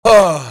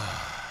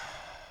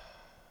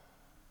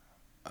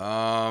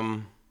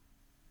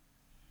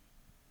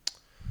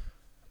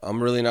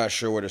I'm really not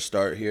sure where to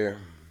start here.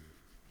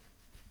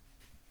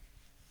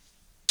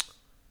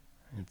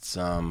 It's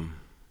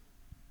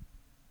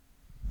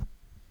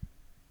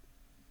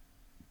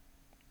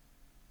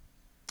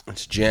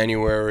it's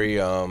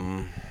January.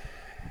 I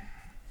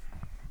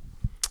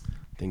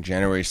think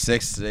January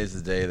 6th. Today's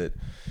the day that,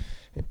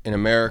 in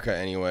America,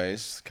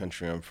 anyways,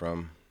 country I'm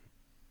from,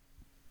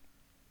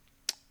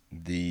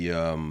 the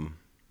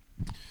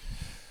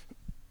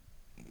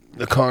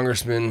the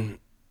congressman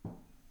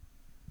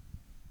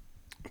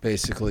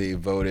basically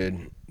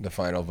voted the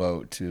final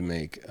vote to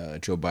make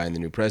Joe Biden the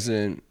new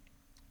president,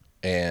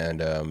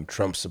 and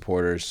Trump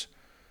supporters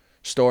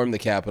stormed the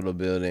Capitol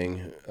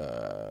building,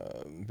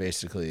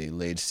 basically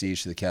laid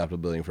siege to the Capitol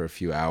building for a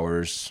few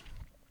hours.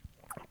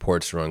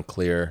 Reports are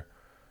unclear.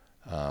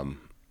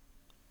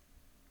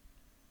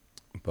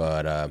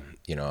 But a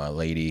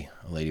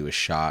lady was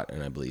shot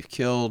and I believe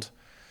killed.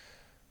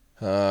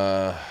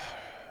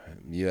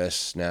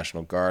 U.S.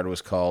 National Guard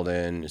was called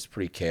in. It's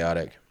pretty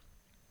chaotic.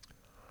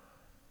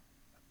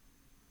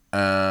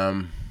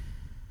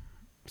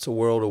 It's a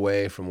world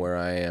away from where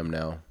I am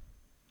now,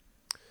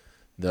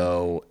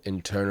 though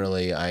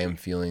internally I am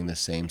feeling the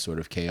same sort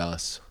of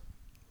chaos.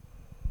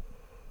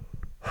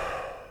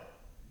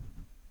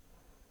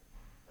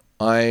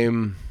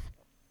 I'm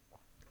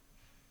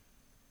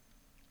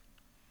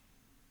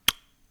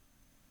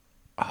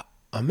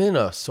in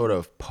a sort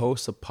of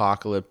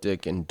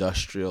post-apocalyptic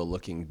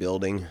industrial-looking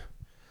building.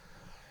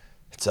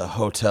 It's a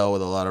hotel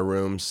with a lot of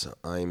rooms.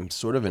 I'm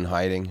sort of in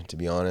hiding, to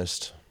be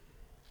honest.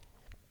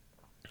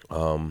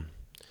 An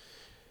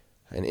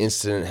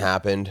incident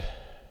happened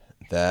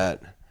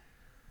that,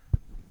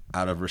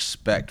 out of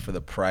respect for the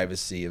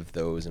privacy of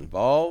those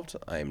involved,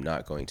 I'm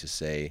not going to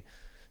say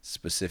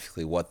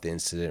specifically what the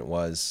incident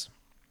was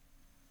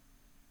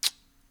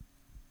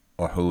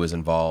or who was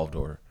involved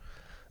or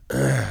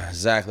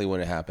exactly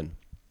when it happened.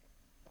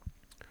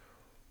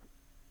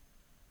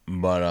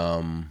 But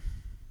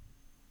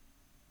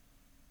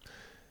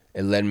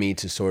it led me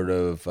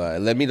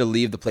to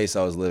leave the place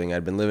I was living.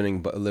 I'd been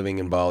living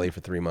in Bali for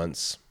 3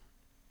 months,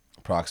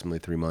 approximately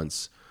 3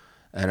 months,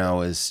 and I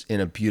was in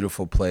a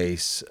beautiful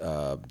place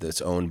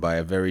that's owned by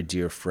a very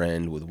dear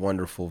friend with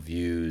wonderful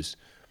views.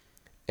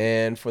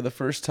 And for the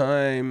first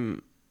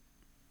time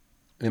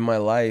in my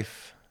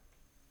life,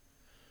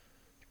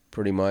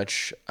 pretty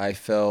much, I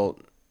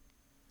felt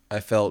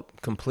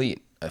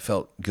complete. I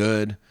felt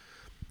good.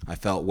 I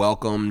felt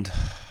welcomed.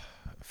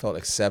 I felt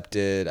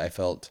accepted. I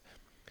felt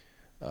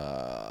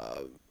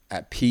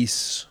at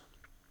peace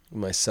with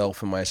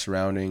myself and my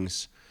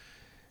surroundings.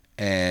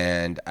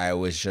 And I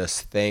was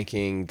just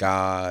thanking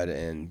God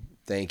and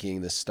thanking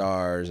the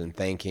stars and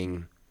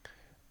thanking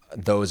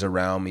those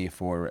around me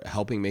for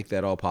helping make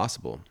that all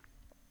possible.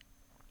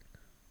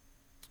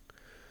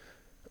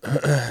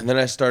 Then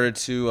I started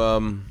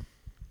to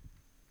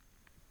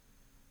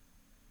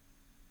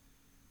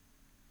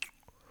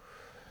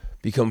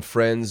become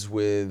friends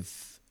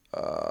with,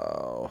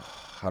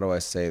 how do I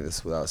say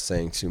this without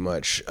saying too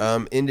much?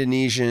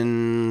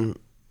 Indonesian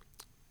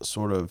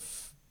sort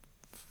of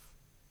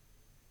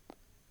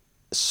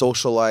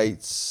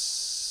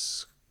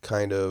socialites,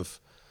 kind of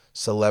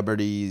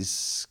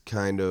celebrities,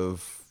 kind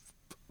of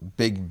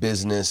big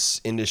business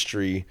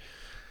industry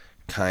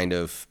kind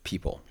of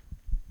people.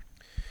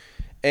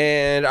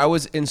 And I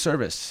was in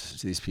service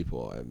to these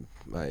people.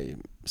 I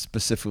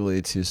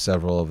specifically to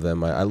several of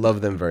them. I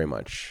love them very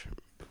much.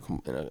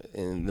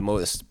 In the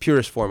most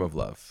purest form of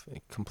love,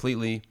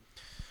 completely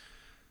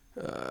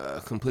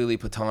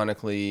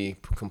platonically,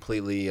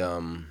 completely,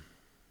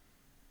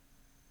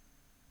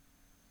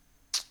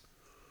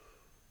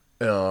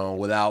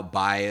 without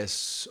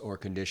bias or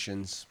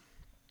conditions.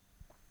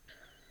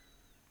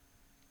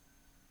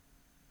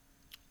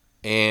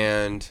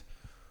 And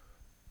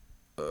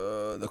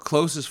the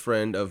closest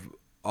friend of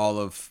all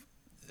of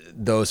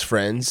those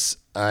friends,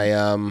 I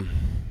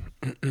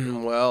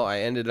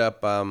ended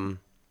up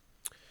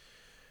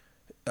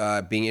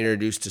being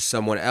introduced to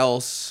someone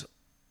else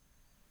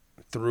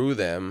through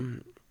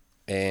them,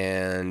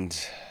 and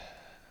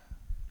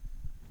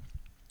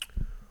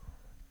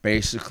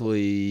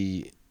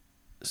basically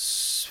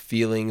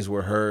feelings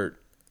were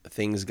hurt,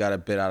 things got a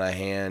bit out of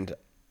hand.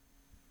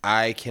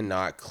 I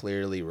cannot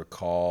clearly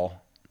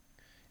recall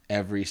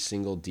every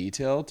single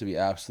detail, to be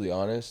absolutely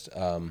honest.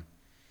 I'm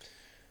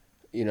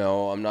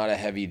not a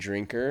heavy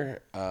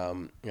drinker,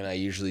 and I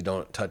usually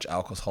don't touch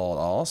alcohol at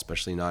all,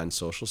 especially not in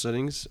social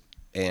settings.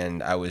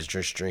 And I was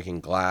just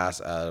drinking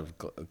glass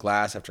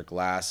after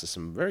glass of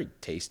some very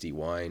tasty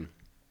wine.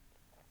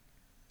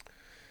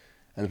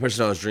 And the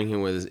person I was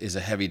drinking with is a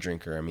heavy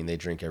drinker. I mean, they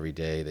drink every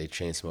day. They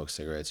chain smoke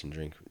cigarettes and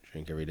drink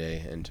every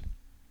day. And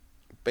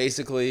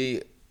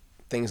basically,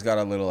 things got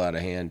a little out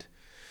of hand.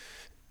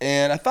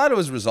 And I thought it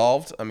was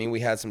resolved. I mean,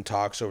 we had some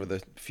talks over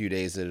the few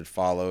days that had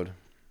followed.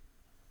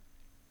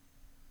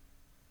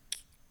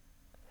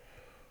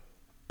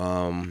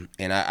 And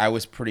I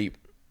was pretty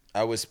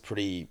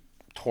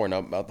torn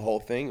up about the whole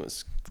thing. It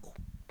was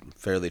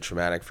fairly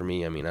traumatic for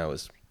me. I mean, I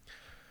was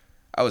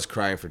I was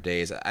crying for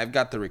days. I've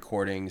got the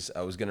recordings.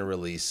 I was gonna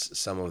release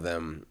some of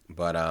them,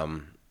 but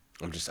I'm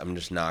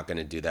just not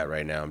gonna do that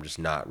right now. I'm just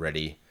not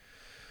ready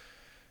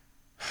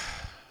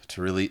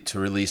to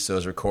release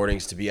those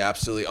recordings. To be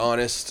absolutely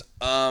honest,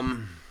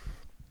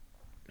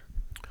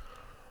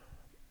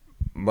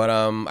 but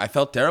I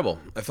felt terrible.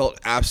 I felt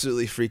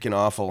absolutely freaking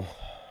awful.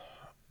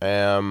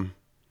 Um,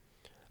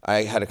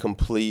 I had a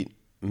complete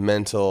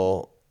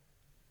mental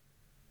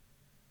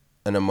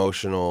and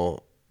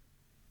emotional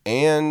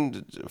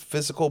and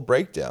physical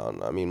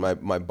breakdown. I mean,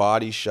 my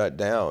body shut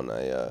down.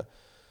 I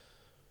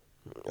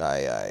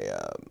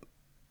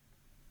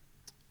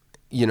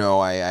you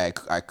know, I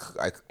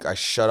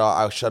shut off.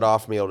 I shut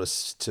off being able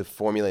to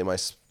formulate my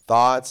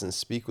thoughts and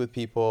speak with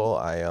people.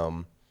 I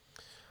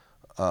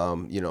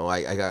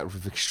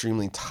got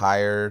extremely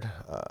tired.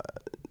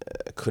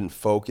 I couldn't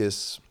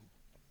focus.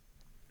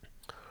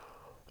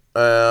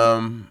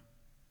 Um,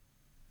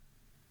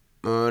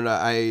 and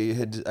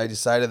I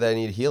decided that I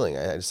needed healing.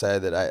 I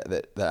decided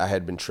that I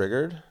had been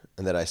triggered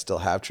and that I still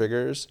have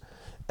triggers,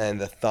 and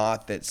the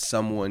thought that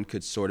someone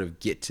could sort of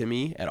get to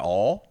me at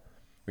all,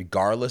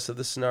 regardless of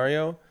the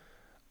scenario,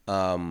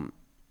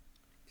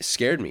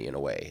 scared me in a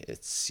way.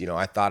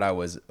 I thought I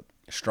was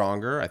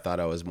stronger. I thought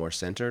I was more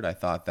centered. I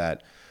thought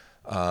that,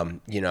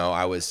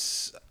 I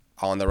was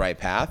on the right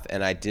path,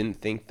 and I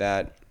didn't think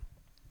that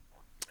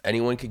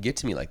anyone could get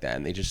to me like that.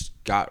 And they just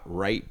got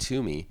right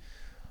to me.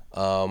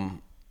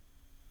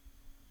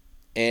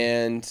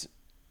 And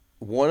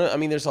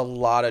there's a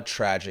lot of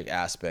tragic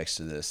aspects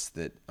to this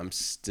that I'm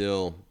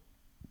still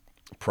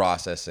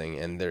processing.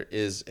 And there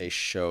is a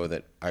show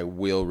that I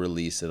will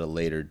release at a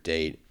later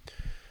date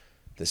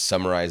that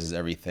summarizes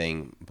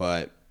everything,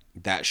 but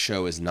that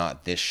show is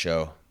not this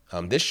show.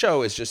 This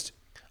show is just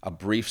a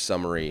brief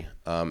summary,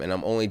 and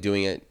I'm only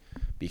doing it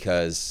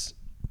because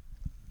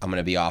I'm going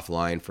to be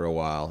offline for a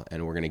while,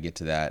 and we're going to get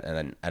to that.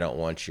 And I don't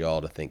want you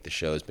all to think the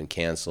show has been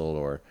canceled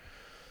or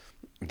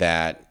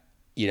that,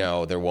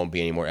 there won't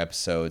be any more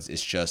episodes.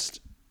 It's just,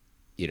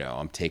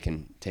 I'm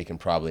taking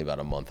probably about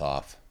a month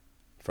off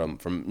from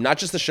not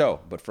just the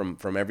show, but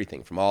from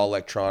everything, from all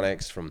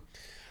electronics, from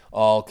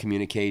all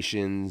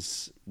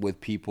communications with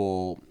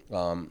people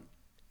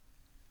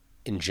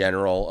in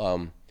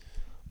general,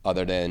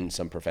 other than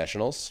some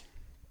professionals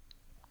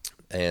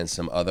and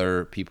some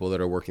other people that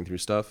are working through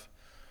stuff.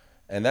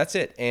 And that's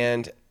it.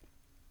 And,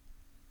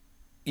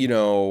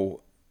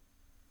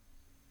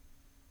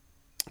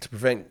 to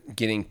prevent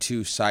getting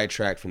too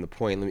sidetracked from the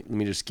point, let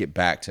me just get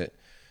back to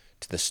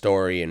the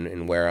story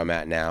and where I'm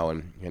at now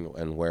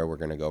and where we're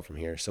going to go from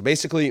here. So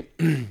basically,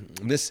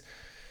 this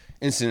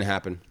incident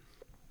happened.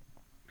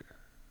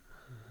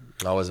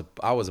 I was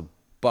a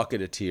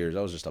bucket of tears.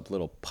 I was just a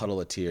little puddle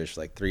of tears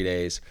for like 3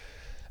 days.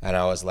 And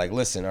I was like,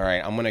 listen, all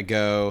right, I'm going to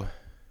go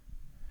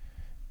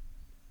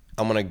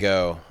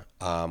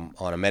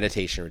on a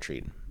meditation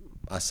retreat,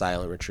 a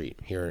silent retreat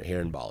here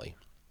in Bali.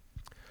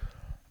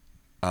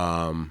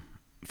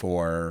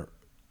 For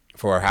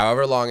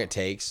however long it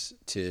takes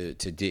to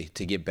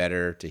get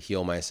better, to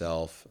heal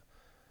myself.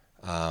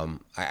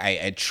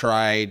 I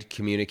tried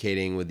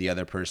communicating with the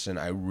other person.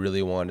 I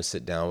really wanted to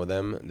sit down with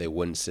them. They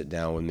wouldn't sit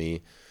down with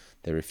me.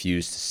 They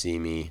refused to see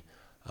me.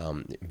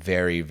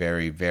 Very,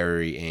 very,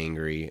 very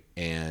angry.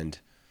 And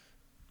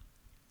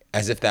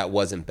as if that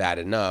wasn't bad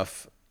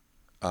enough,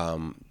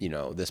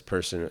 this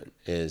person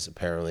is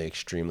apparently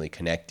extremely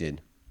connected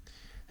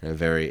and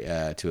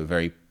to a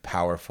very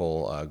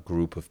powerful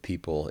group of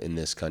people in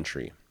this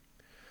country.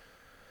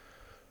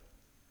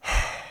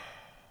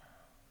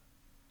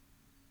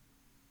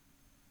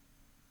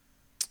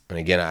 And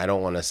again, I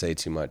don't want to say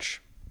too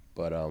much,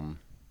 but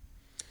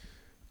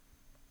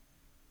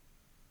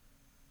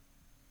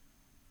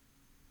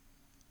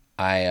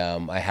I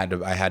had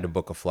to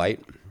book a flight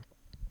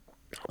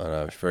on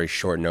a very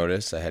short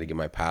notice. I had to get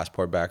my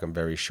passport back on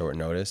very short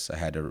notice. I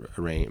had to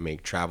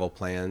make travel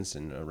plans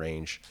and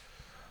arrange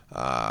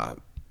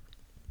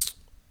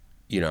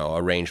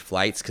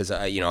flights, because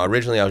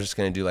originally I was just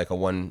going to do like a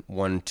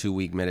 1-2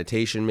 week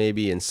meditation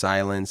maybe in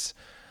silence,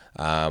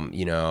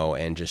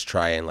 and just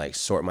try and like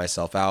sort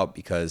myself out,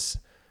 because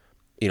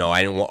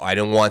I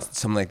didn't want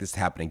something like this to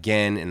happen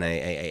again, and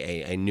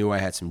I knew I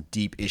had some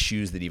deep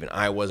issues that even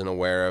I wasn't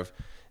aware of,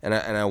 and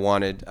I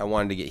wanted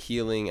to get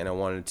healing, and I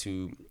wanted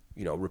to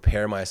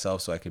repair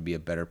myself so I could be a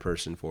better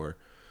person for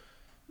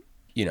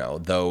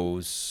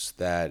those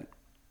that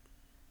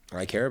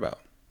I care about.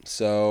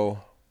 So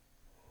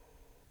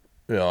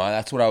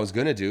that's what I was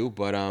gonna do,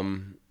 but I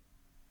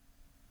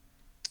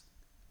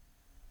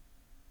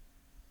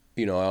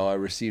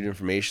received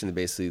information that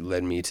basically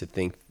led me to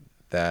think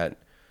that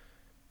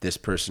this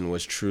person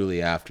was truly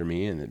after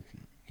me, and that,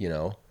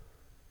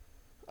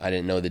 I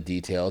didn't know the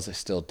details. I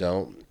still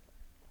don't,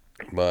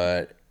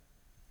 but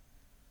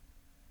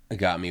it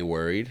got me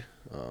worried,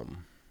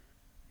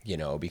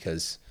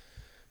 because,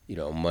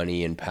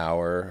 money and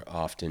power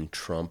often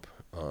trump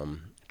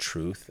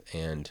truth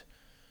and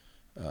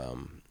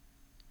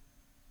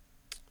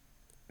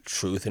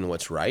truth and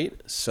what's right.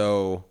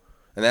 So,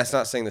 And that's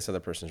not saying this other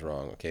person's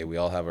wrong. Okay, we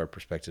all have our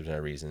perspectives and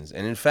our reasons.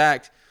 And in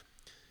fact,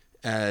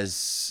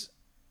 as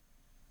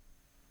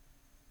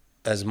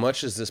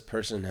much as this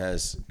person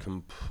has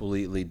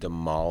completely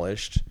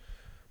demolished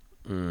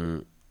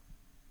my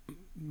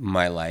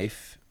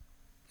life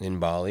in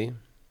Bali,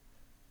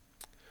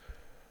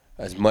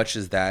 as much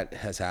as that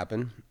has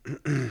happened,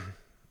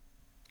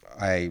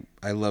 I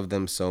love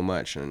them so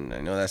much. And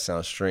I know that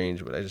sounds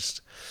strange, but I just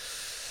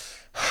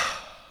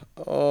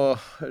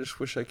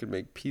wish I could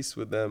make peace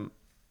with them.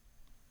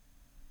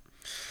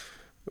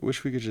 I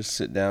wish we could just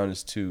sit down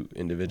as two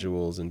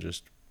individuals and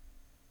just,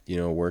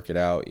 work it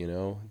out,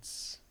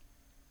 It's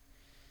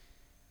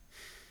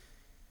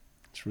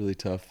really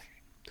tough.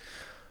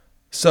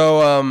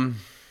 So,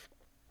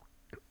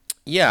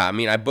 yeah, I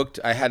mean,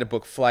 I had to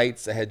book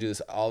flights. I had to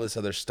do all this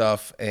other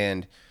stuff.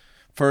 And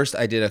first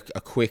I did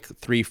a quick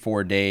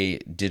 3-4 day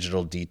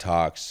digital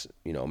detox,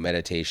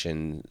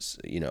 meditations,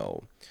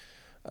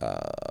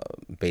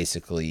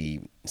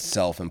 basically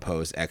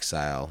self-imposed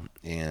exile.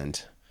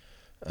 And,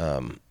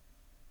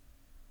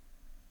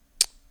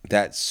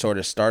 that sort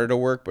of started to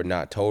work, but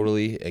not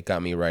totally. It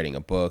got me writing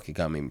a book. It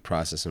got me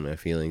processing my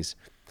feelings.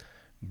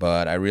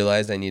 But I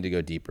realized I need to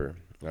go deeper.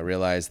 I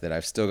realized that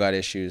I've still got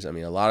issues. I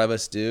mean, a lot of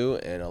us do,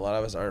 and a lot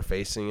of us aren't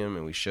facing them,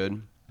 and we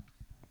should.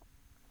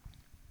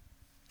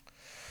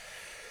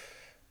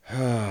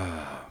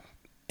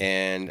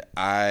 And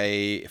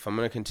if I'm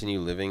going to continue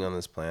living on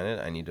this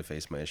planet, I need to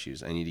face my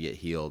issues. I need to get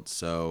healed.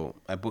 So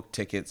I booked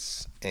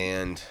tickets,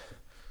 and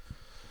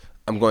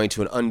I'm going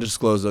to an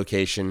undisclosed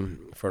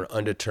location for an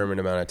undetermined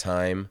amount of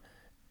time,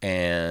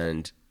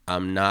 and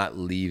I'm not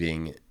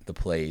leaving the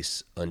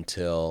place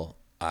until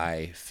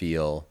I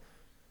feel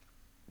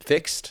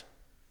fixed.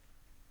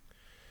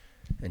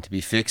 And to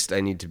be fixed,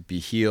 I need to be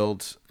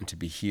healed. And to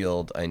be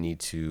healed, I need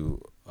to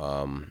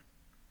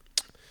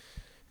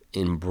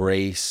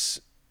embrace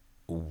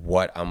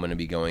what I'm going to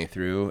be going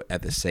through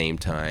at the same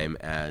time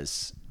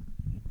as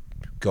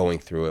going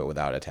through it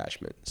without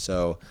attachment.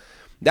 So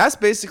that's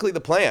basically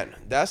the plan.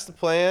 That's the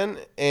plan.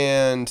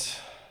 And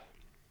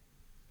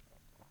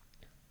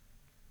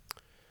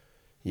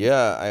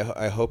yeah,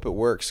 I hope it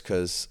works,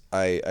 because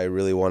I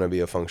really want to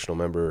be a functional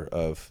member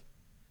of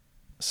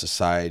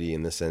society,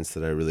 in the sense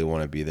that I really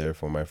want to be there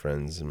for my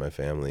friends and my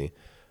family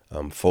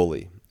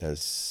fully,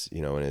 as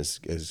and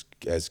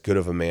as good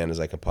of a man as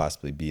I can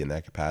possibly be in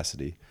that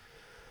capacity.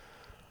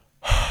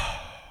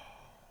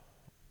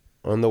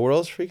 And the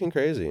world's freaking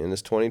crazy, and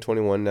it's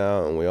 2021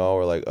 now, and we all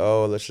were like,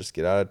 oh, let's just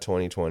get out of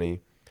 2020.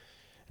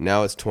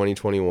 Now it's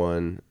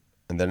 2021,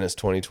 and then it's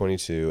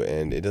 2022,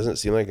 and it doesn't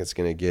seem like it's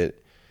going to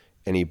get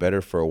any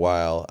better for a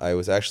while. I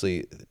was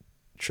actually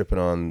tripping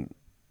on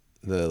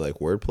the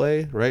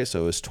wordplay, right?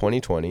 So it was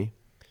 2020,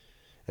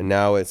 and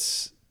now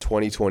it's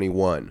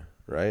 2021,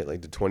 right?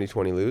 Did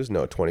 2020 lose?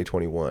 No,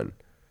 2021,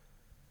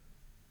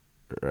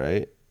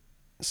 right?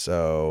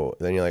 So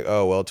then you're like,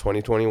 oh, well,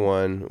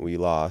 2021, we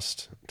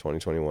lost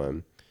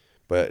 2021,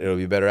 but it'll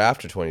be better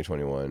after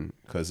 2021,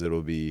 because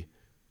it'll be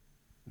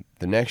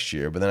the next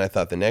year. But then I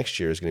thought the next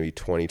year is going to be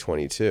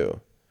 2022,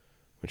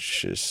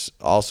 which is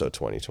also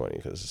 2020,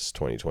 because it's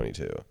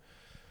 2022.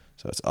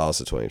 So it's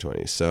also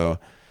 2020. So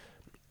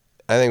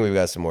I think we've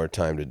got some more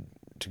time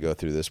to go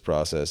through this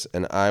process.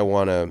 And I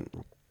want to,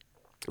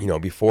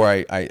 before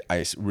I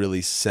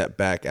really set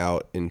back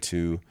out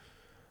into,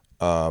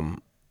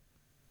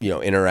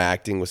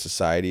 interacting with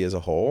society as a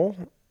whole,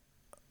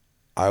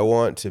 I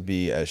want to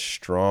be as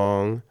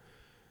strong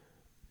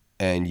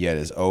and yet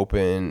as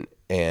open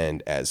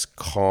and as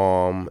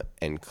calm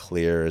and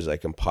clear as I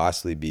can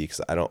possibly be, because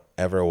I don't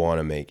ever want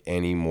to make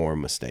any more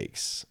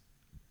mistakes.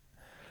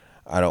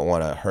 I don't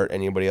want to hurt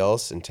anybody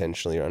else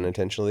intentionally or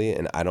unintentionally,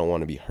 and I don't want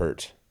to be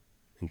hurt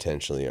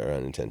intentionally or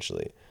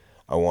unintentionally.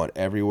 I want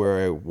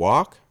everywhere I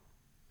walk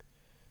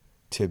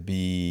to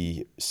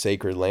be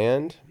sacred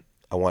land.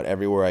 I want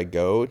everywhere I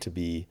go to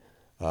be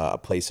a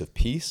place of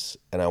peace,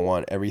 and I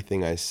want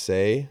everything I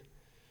say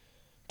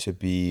to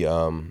be,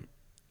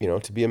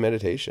 to be a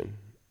meditation.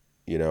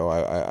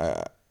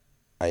 I'm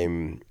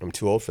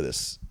too old for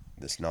this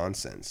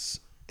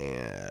nonsense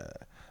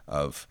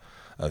of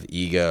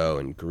ego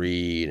and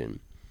greed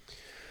and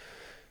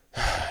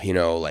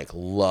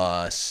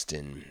lust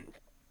and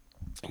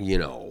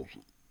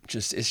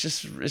it's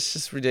just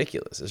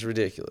ridiculous. It's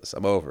ridiculous.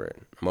 I'm over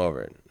it.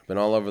 I've been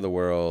all over the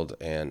world,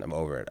 and I'm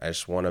over it. I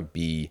just want to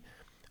be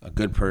a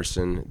good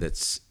person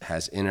that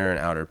has inner and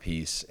outer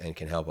peace and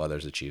can help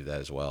others achieve that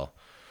as well.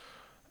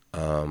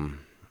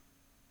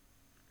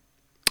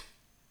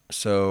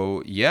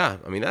 So yeah,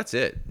 I mean, that's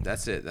it.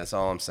 That's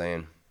all I'm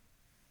saying.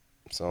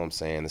 This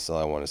is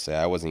all I want to say.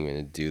 I wasn't even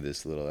going to do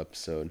this little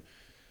episode.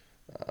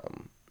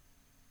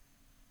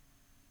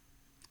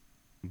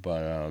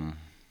 But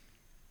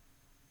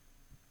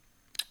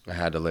I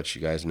had to let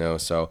you guys know.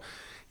 So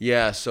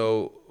yeah,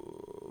 so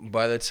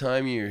by the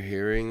time you're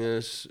hearing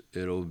this,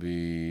 it'll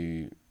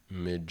be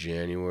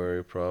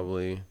mid-January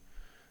probably,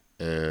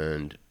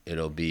 and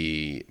it'll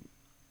be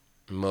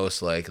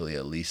most likely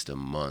at least a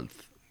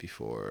month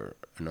before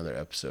another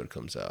episode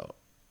comes out.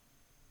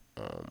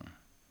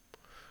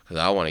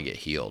 because I want to get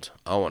healed.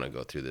 I want to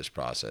go through this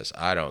process.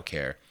 I don't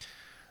care.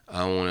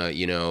 I want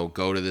to,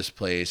 go to this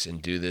place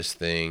and do this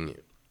thing,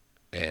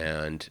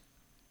 and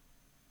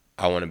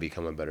I want to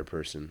become a better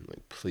person.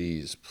 Like,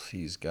 please,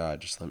 please,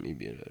 God, just let me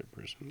be a better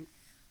person.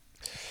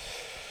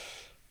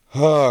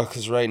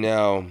 Because right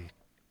now,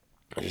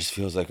 it just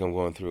feels like I'm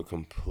going through a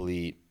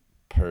complete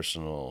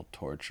personal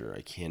torture.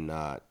 I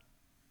cannot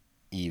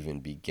even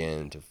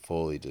begin to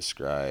fully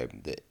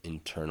describe the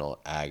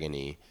internal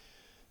agony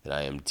that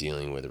I am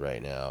dealing with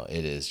right now.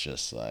 It is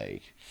just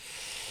like,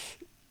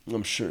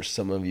 I'm sure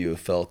some of you have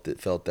felt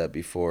that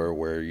before,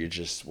 where you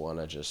just want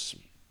to just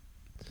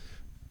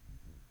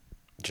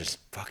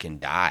fucking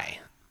die,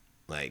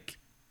 like,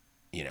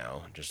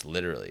 just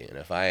literally. And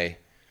if I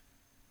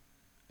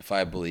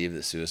believed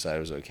that suicide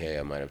was okay,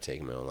 I might have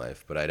taken my own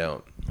life, but I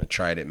don't. I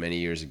tried it many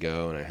years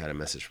ago, and I had a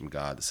message from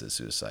God that says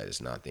suicide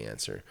is not the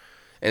answer,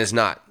 and it's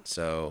not.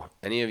 So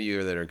any of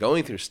you that are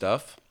going through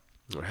stuff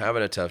or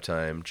having a tough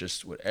time,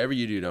 just whatever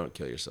you do, don't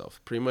kill yourself.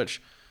 Pretty much,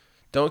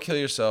 don't kill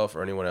yourself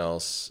or anyone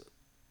else,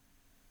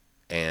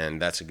 and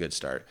that's a good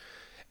start.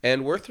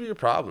 And work through your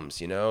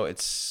problems.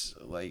 It's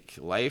like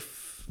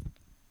life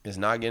is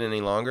not getting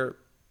any longer.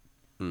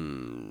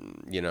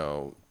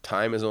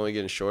 Time is only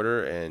getting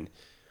shorter, and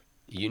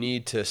you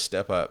need to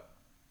step up.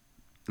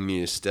 You need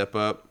to step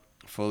up,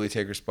 fully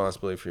take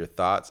responsibility for your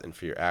thoughts and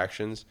for your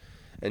actions,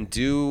 and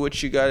do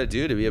what you got to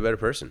do to be a better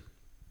person.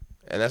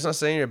 And that's not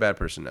saying you're a bad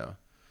person now.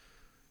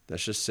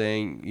 That's just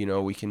saying,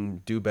 we can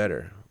do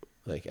better.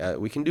 Like,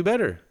 we can do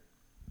better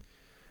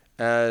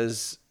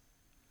as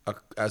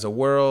a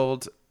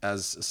world,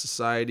 as a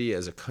society,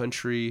 as a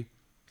country,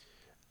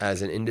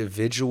 as an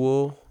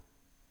individual.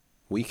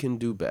 We can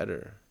do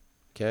better.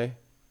 Okay?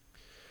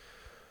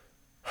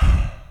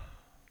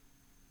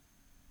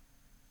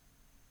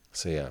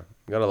 So yeah,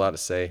 got a lot to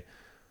say,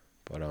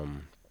 but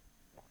I'm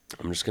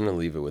just gonna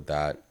leave it with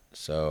that.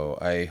 So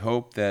I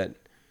hope that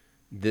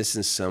this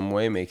in some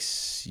way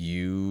makes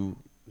you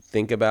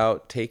think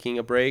about taking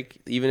a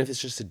break, even if it's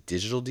just a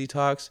digital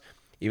detox,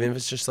 even if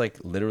it's just like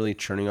literally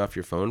turning off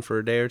your phone for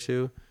a day or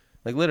two,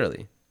 like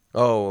literally.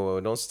 Oh,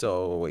 don't still.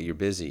 Oh, wait, you're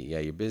busy. Yeah,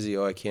 you're busy.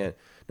 Oh, I can't.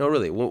 No,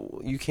 really, well,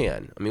 you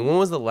can. I mean, when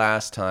was the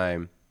last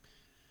time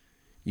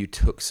you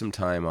took some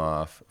time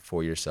off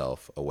for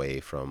yourself away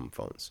from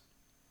phones?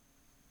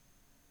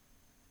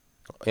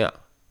 Yeah,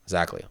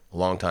 exactly. A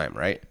long time,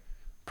 right?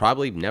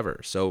 Probably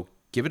never. So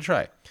give it a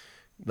try.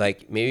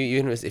 Like, maybe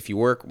even if you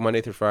work Monday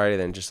through Friday,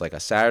 then just like a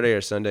Saturday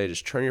or Sunday,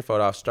 just turn your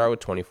phone off. Start with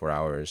 24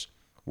 hours.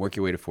 Work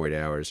your way to 40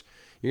 hours.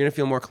 You're going to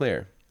feel more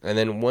clear. And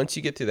then once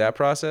you get through that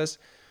process,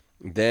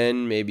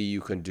 then maybe you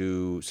can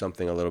do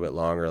something a little bit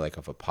longer, like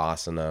a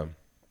Vipassana,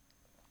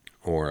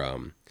 or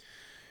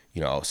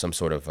some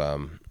sort of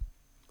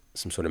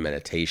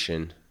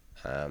meditation.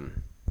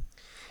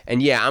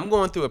 And yeah, I'm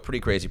going through a pretty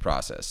crazy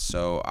process.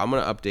 So I'm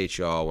gonna update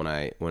y'all when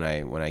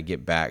I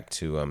get back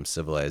to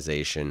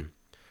civilization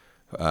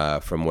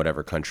from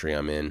whatever country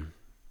I'm in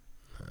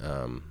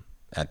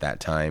at that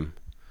time.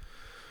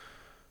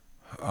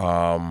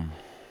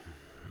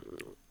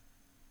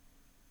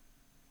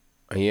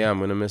 Yeah, I'm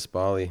gonna miss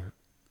Bali.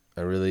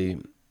 I really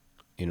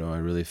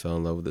fell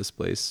in love with this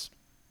place.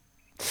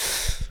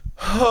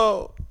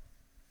 Oh,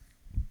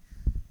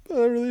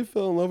 I really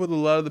fell in love with a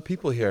lot of the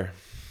people here.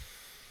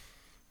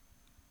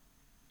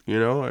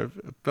 I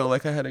felt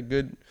like I had a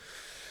good,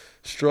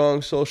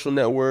 strong social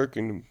network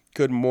and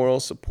good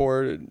moral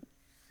support, and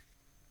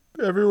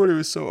everybody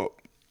was so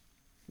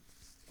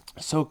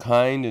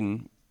kind,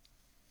 and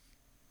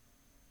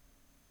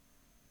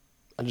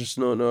I just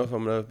don't know if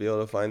I'm gonna be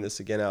able to find this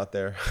again out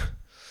there.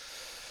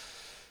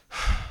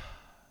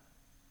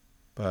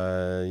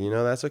 But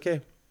that's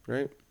okay,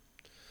 right?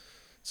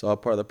 It's all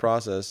part of the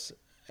process,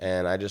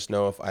 and I just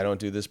know if I don't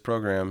do this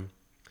program,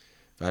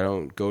 if I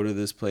don't go to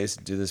this place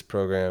and do this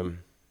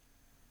program,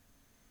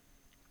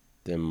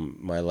 then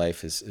my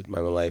life is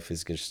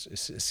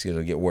just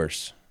gonna get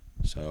worse.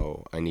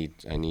 So I need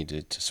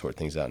to sort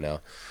things out now.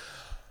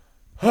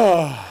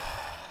 Oh,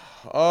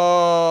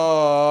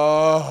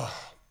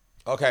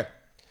 okay.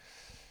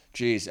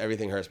 Jeez,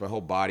 everything hurts. My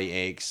whole body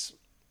aches.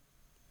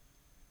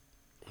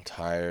 I'm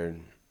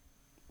tired,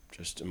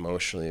 just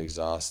emotionally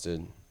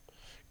exhausted.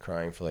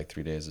 Crying for like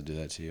 3 days will do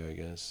that to you, I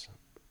guess.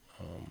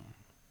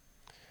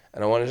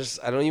 And I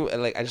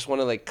just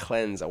want to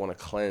cleanse. I want to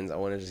cleanse. I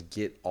want to just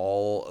get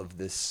all of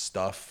this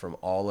stuff from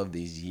all of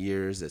these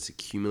years that's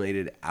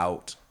accumulated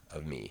out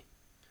of me.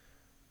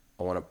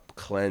 I want to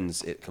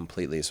cleanse it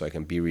completely so I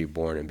can be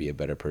reborn and be a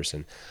better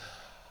person.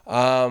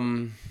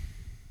 And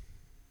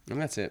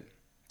that's it.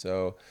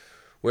 So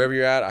wherever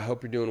you're at, I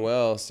hope you're doing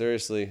well.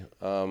 Seriously.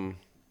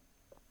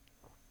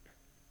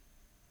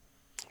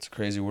 It's a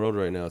crazy world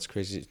right now. It's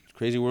crazy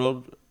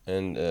world,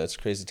 and it's a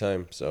crazy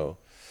time. So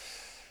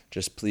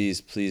just please,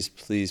 please,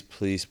 please,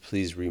 please,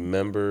 please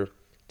remember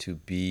to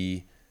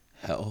be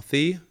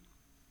healthy,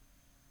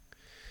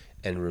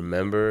 and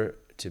remember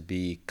to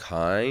be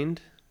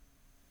kind,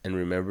 and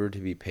remember to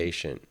be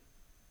patient.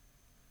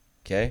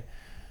 Okay?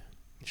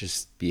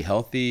 Just be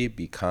healthy,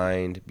 be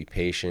kind, be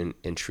patient,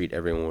 and treat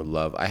everyone with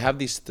love. I have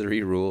these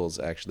 3 rules,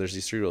 actually. There's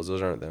these 3 rules.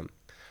 Those aren't them.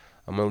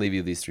 I'm going to leave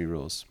you these 3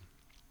 rules.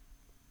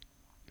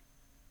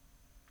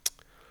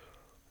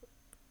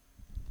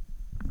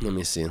 Let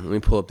me see. Let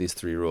me pull up these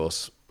 3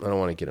 rules. I don't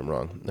want to get them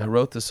wrong. I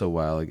wrote this a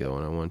while ago,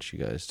 and I want you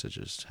guys to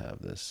just have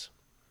this.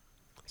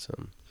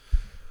 Some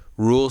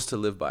rules to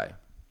live by.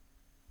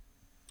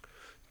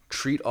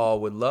 Treat all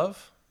with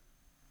love.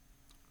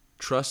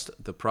 Trust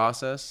the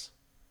process.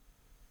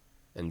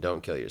 And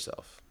don't kill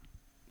yourself.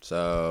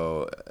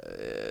 So,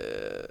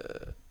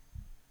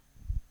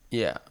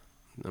 yeah.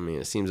 I mean,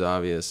 it seems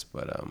obvious,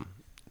 but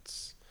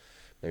it's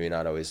maybe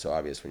not always so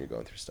obvious when you're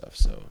going through stuff.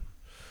 So,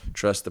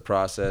 trust the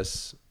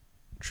process.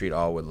 Treat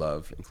all with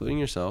love, including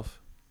yourself.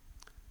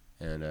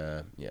 And,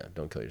 yeah,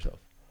 don't kill yourself.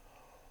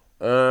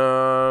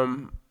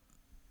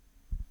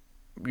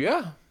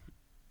 Yeah.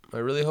 I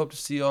really hope to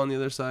see you all on the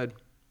other side.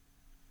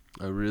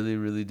 I really,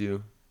 really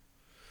do.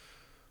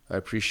 I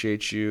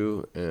appreciate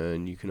you,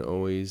 and you can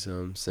always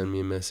send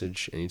me a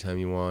message anytime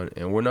you want.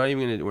 And we're not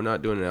doing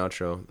an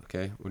outro,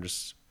 okay?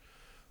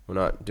 We're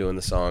not doing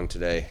the song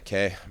today,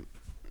 okay?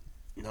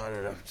 Not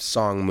in a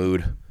song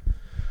mood.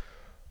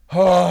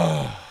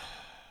 Oh,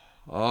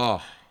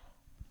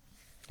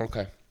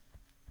 okay.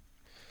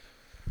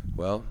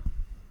 Well,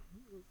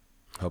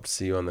 hope to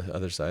see you on the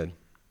other side.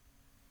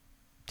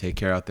 Take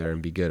care out there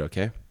and be good,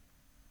 okay?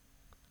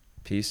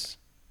 Peace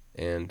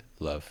and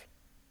love.